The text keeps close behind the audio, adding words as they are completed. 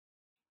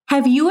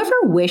Have you ever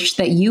wished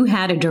that you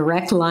had a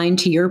direct line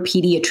to your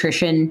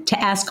pediatrician to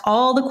ask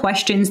all the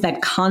questions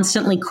that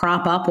constantly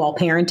crop up while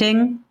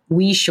parenting?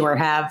 We sure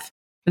have.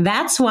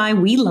 That's why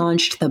we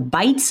launched the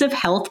Bites of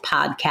Health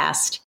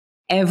podcast.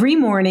 Every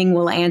morning,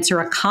 we'll answer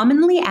a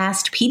commonly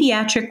asked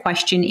pediatric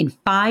question in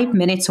 5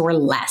 minutes or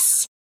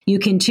less. You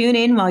can tune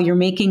in while you're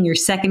making your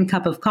second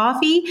cup of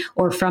coffee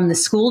or from the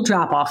school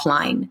drop-off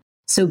line.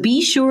 So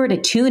be sure to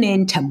tune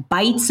in to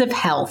Bites of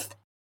Health,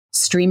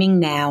 streaming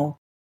now.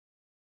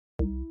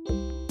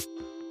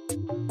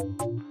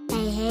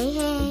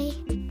 Hey,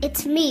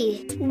 it's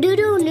me,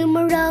 Noodle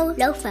Numero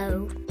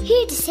Lofo,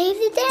 here to save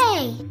the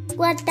day.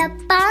 What a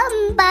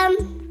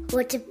bum?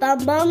 What's a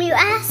bum, you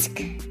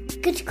ask?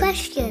 Good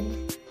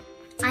question.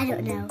 I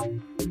don't know.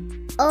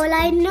 All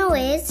I know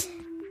is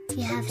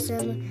we have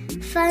some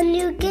fun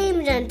new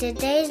games on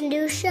today's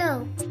new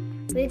show.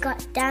 We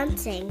got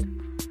dancing.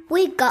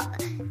 We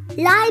got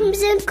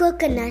limes and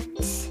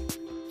coconuts.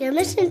 You're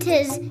listening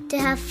to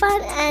have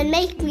fun and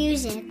make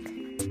music.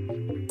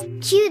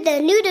 Cue the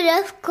Noodle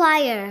Loaf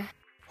Choir.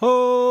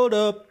 Hold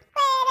up.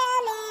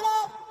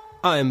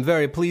 I am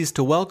very pleased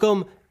to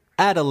welcome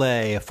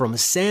Adelaide from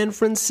San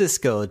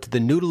Francisco to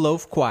the Noodle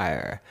Loaf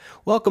Choir.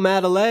 Welcome,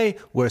 Adelaide.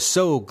 We're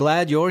so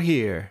glad you're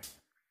here.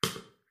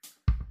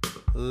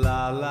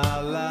 La la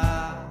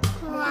la.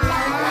 La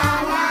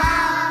la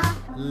la.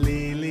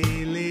 Lee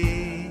lee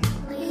lee.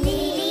 Lee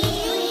lee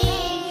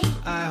lee.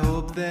 I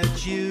hope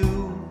that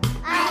you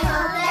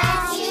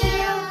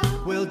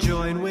will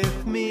join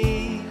with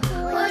me.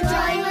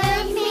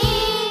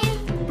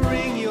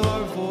 Bring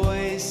your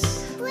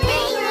voice.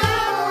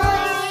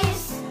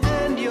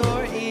 And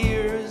your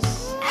ears.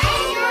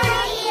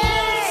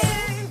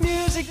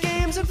 Music,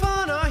 games, and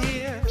fun are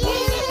here.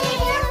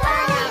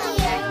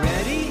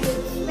 Ready?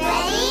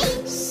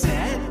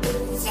 Set.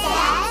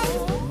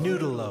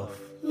 Noodle Loaf.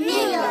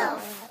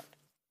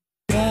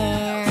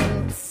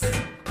 Dance,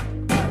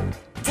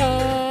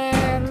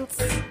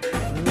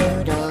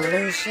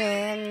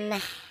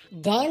 Noodlelution.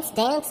 Dance,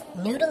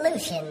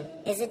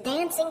 Noodlelution is a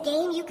dancing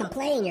game you can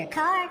play in your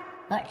car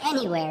or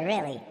anywhere,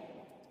 really.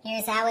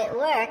 Here's how it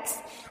works.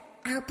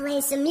 I'll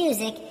play some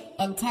music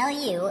and tell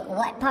you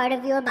what part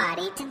of your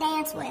body to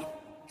dance with.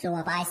 So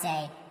if I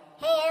say,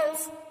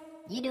 hands,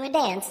 you do a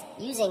dance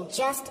using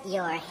just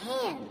your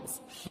hands.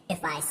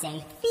 If I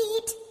say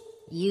feet,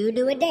 you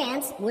do a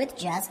dance with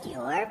just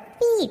your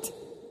feet.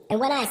 And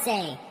when I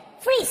say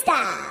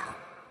freestyle,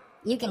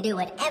 you can do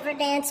whatever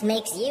dance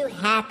makes you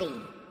happy.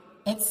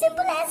 It's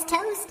simple as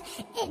toast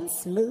and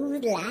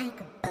smooth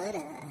like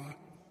butter.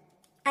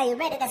 Are you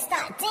ready to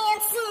start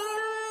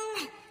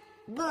dancing?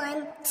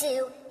 1,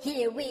 2,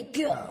 here we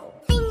go.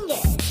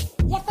 Fingers,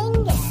 your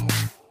fingers.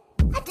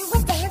 I do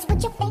a dance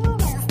with your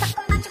fingers. Talk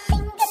about your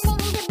finger,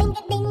 finger,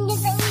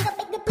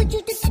 put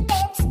you to the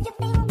dance with your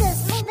fingers.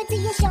 Move it to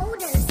your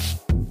shoulders.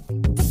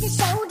 To the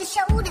shoulders.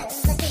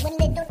 I do a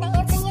little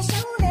dance in your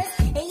shoulders.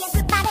 Hey,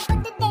 everybody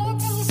put the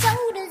dance in your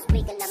shoulders.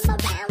 Wiggle them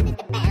around and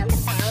bound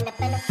up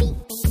and a feet.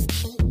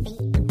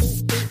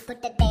 Put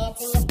the dance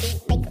in your feet,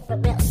 make it for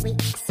real sweet.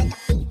 I said the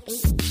feet,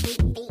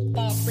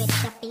 dance with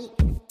your feet.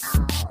 Oh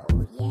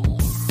yeah.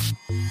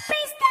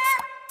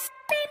 Freestyle,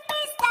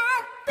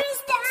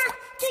 freestyle,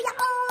 do your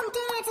own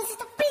dance. This is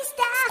the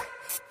freestyle,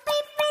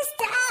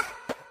 freestyle.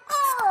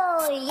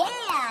 Oh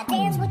yeah,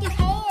 dance with your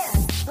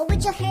hands,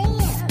 with your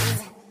hands.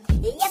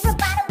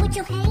 Everybody with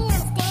your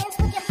hands, dance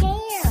with your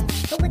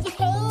hands, with your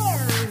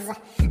hands.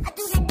 I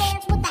do the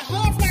dance with the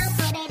hands now,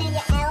 put it in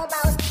your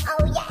elbows.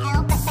 Oh your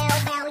elbows,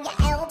 bow your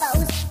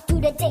elbows. Do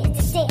the dance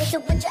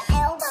with your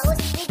elbows.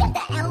 You got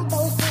the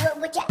elbows, do it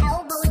with your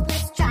elbows.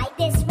 Let's try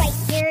this right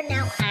here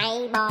now.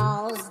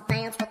 Eyeballs,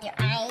 dance with your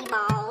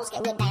eyeballs.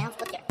 Can you dance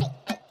with your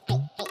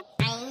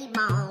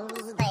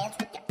eyeballs? Dance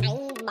with your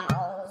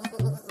eyeballs.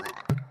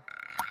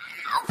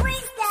 Oh,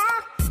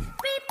 freestyle,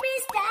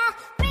 freestyle.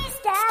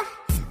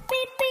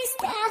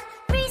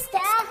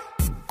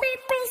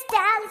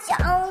 It's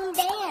your own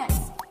dance.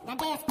 Now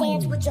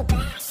dance with your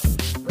back,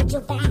 Put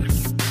your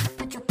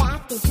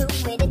back into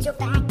it. It's your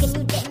back and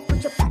you dance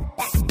with your back.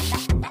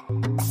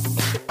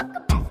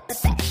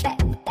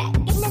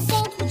 And then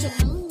dance with your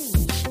knees.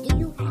 Do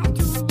you have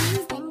 2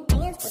 knees? Then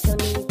dance with your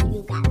knees. Do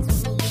you got 2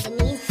 knees and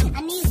knees?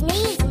 And knees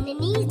and the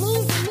knees.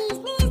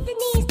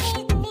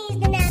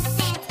 Then now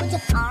dance with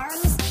your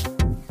arms.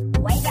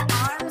 Wave your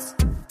arms.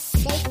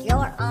 Shake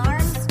your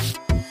arms.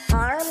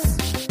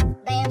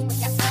 Dance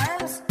with your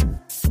arms.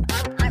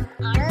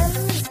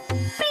 Arms.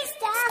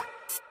 Freestyle.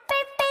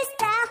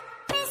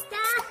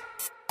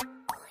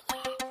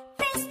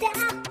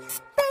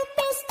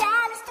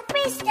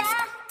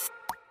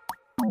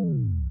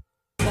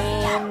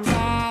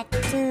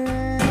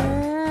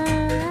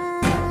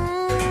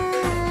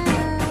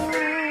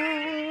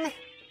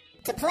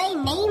 To play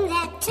Name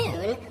That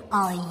Tune,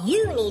 all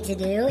you need to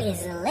do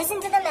is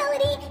listen to the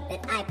melody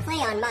that I play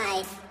on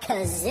my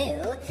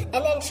kazoo, and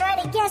then try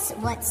to guess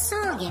what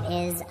song it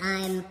is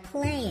I'm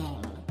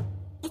playing.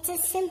 It's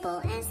as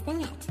simple as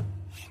that.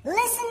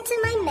 Listen to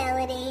my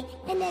melody,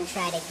 and then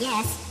try to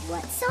guess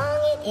what song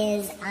it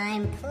is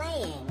I'm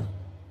playing.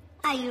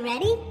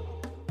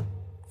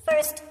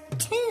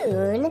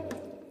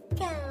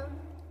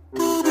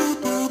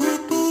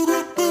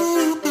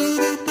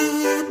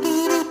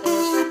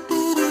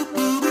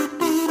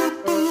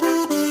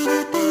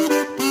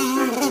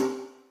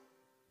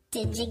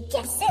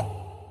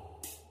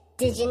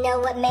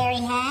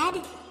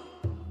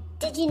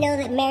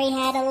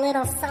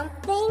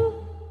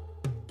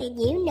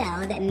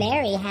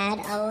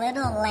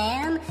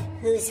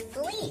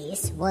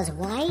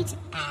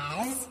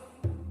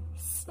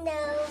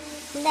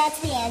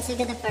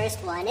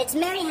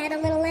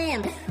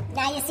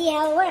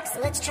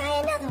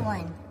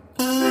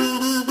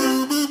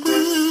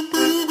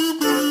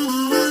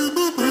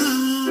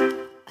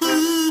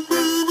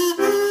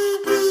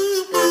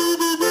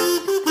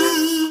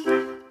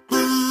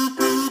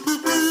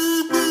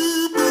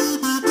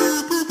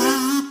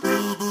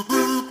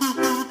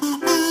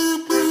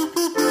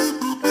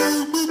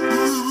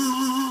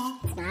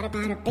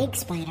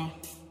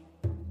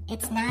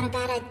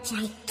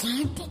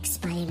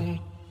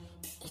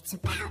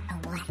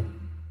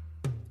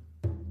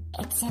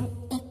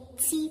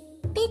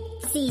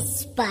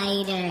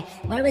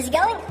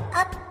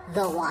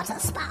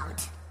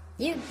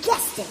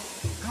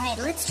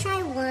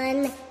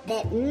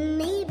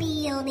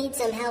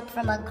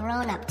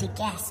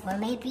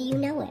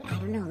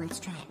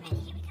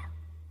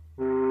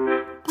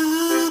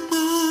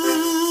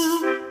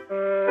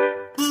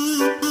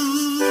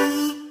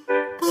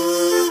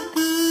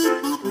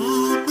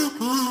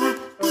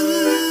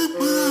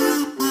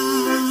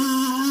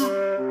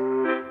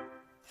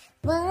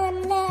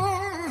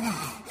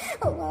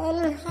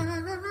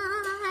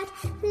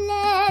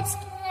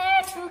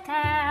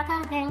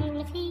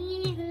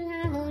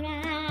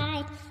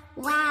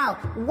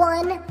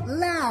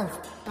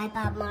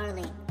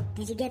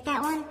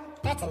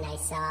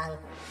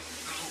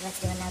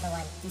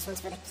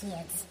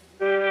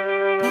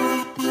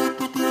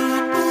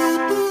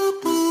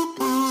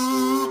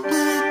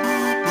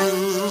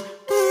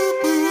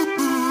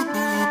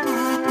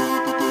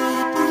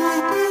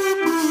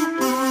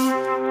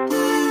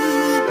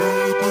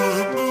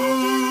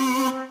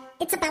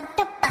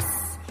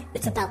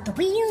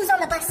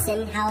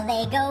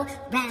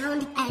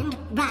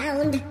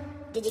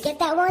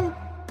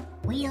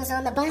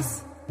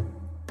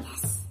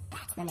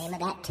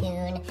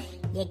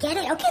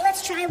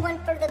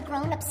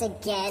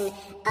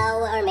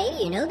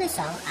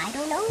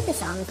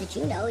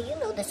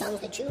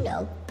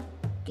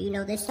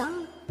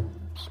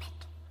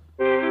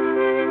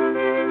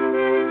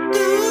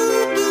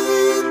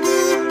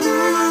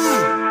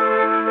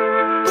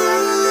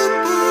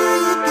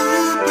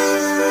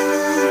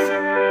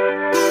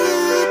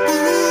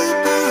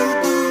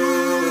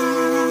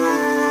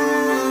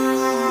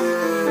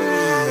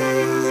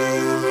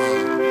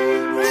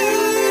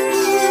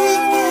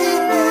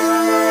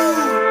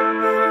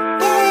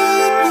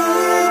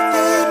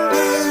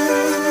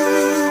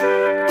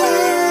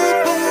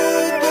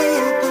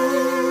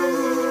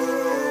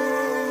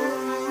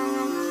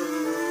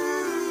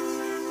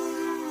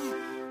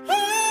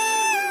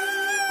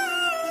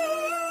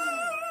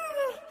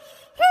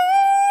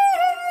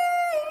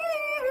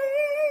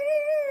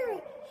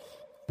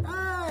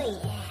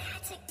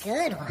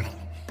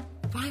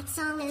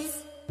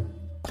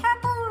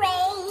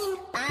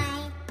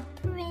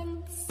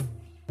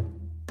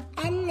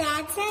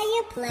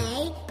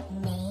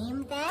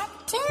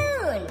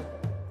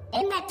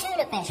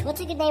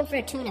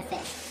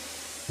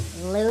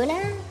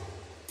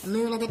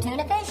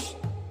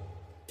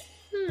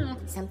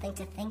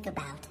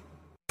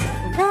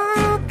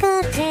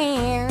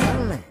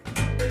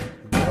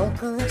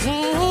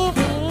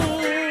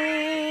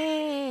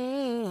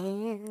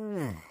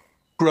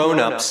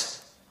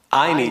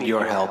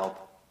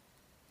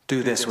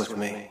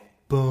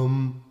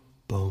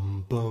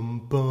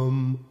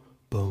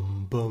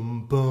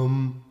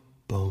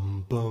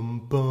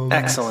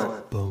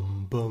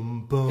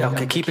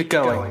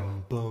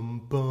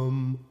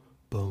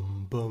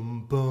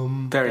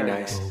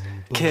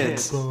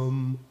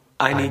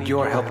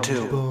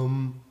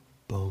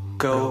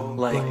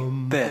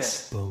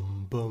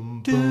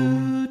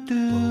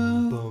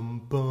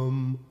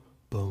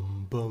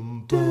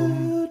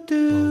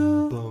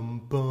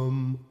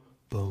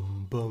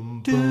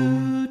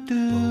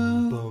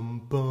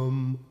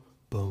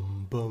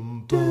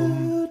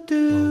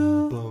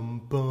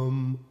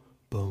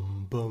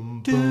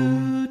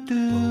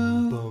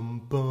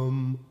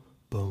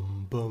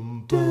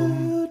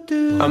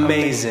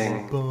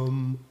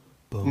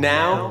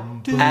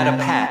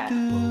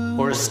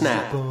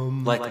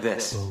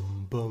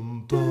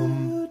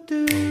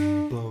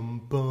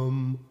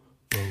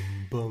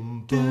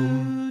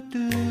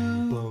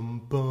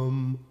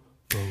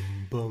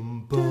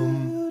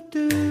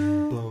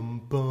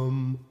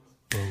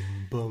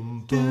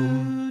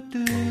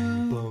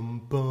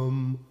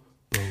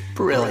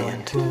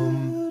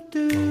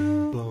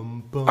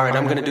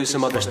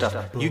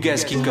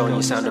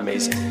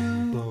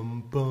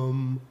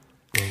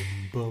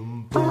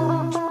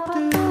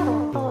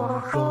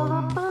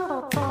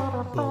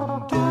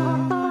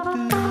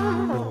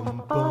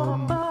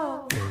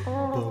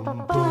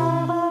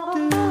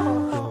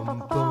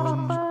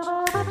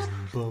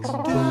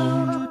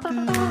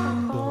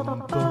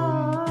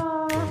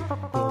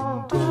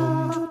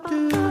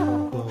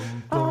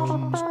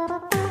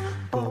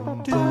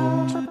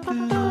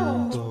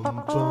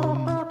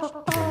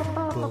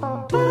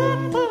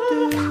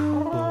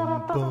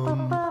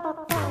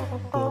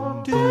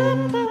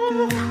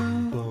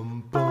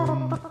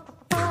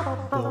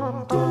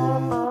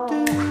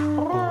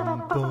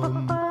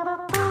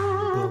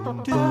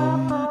 Oh,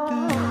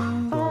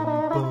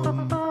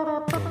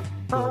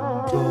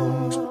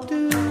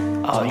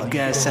 you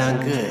guys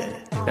sound good.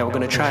 Now we're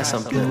gonna try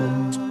something.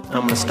 I'm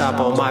gonna stop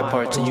all my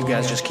parts and you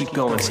guys just keep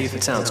going, see if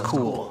it sounds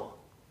cool.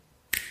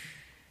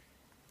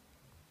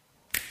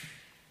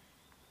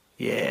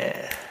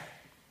 Yeah.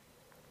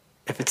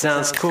 If it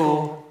sounds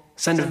cool,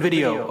 send a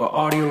video or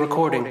audio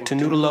recording to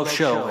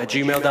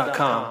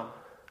noodleloafshow@gmail.com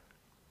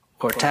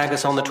or tag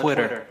us on the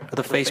Twitter or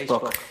the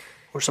Facebook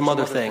or some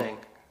other thing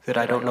that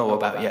I don't know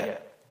about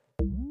yet.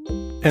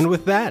 And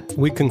with that,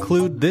 we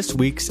conclude this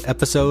week's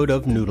episode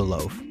of Noodle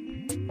Loaf.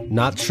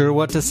 Not sure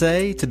what to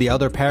say to the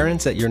other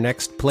parents at your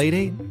next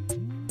playdate?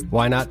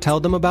 Why not tell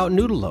them about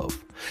Noodle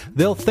Loaf?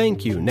 They'll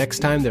thank you next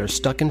time they're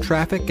stuck in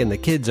traffic and the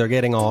kids are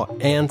getting all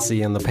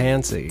antsy in the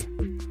pantsy.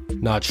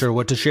 Not sure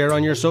what to share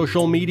on your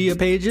social media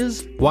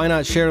pages? Why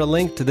not share a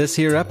link to this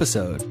here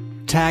episode?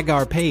 Tag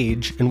our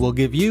page and we'll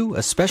give you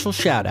a special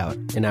shout out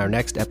in our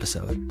next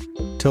episode.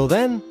 Till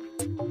then,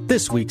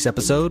 this week's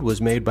episode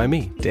was made by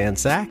me, Dan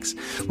Sachs,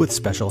 with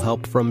special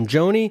help from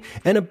Joni,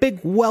 and a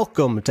big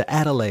welcome to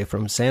Adelaide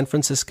from San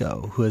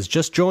Francisco, who has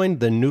just joined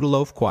the Noodle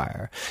Loaf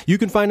Choir. You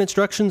can find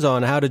instructions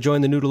on how to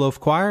join the Noodle Loaf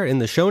Choir in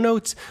the show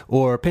notes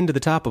or pinned to the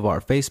top of our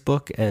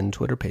Facebook and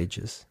Twitter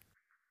pages.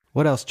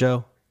 What else,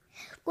 Joe?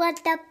 What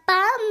the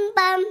bum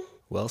bum?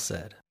 Well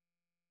said.